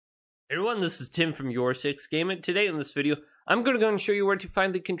Hey everyone, this is Tim from YourSixGaming. Today in this video, I'm going to go and show you where to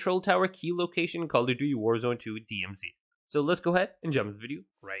find the control tower key location in Call of Duty Warzone 2 DMZ. So let's go ahead and jump into the video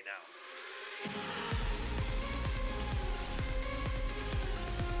right now.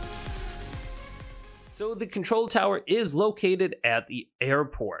 So the control tower is located at the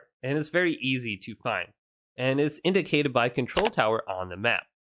airport, and it's very easy to find. And it's indicated by control tower on the map.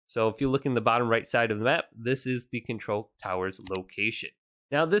 So if you look in the bottom right side of the map, this is the control tower's location.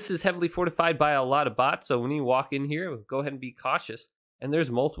 Now this is heavily fortified by a lot of bots, so when you walk in here, go ahead and be cautious. And there's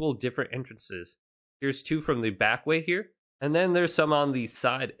multiple different entrances. Here's two from the back way here, and then there's some on the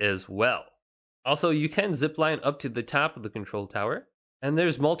side as well. Also, you can zipline up to the top of the control tower, and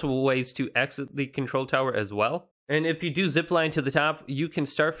there's multiple ways to exit the control tower as well. And if you do zipline to the top, you can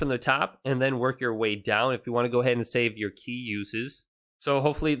start from the top and then work your way down if you want to go ahead and save your key uses. So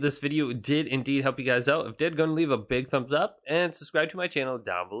hopefully this video did indeed help you guys out. If it did, go and leave a big thumbs up and subscribe to my channel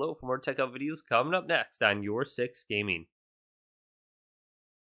down below for more tech out videos coming up next on YourSixGaming.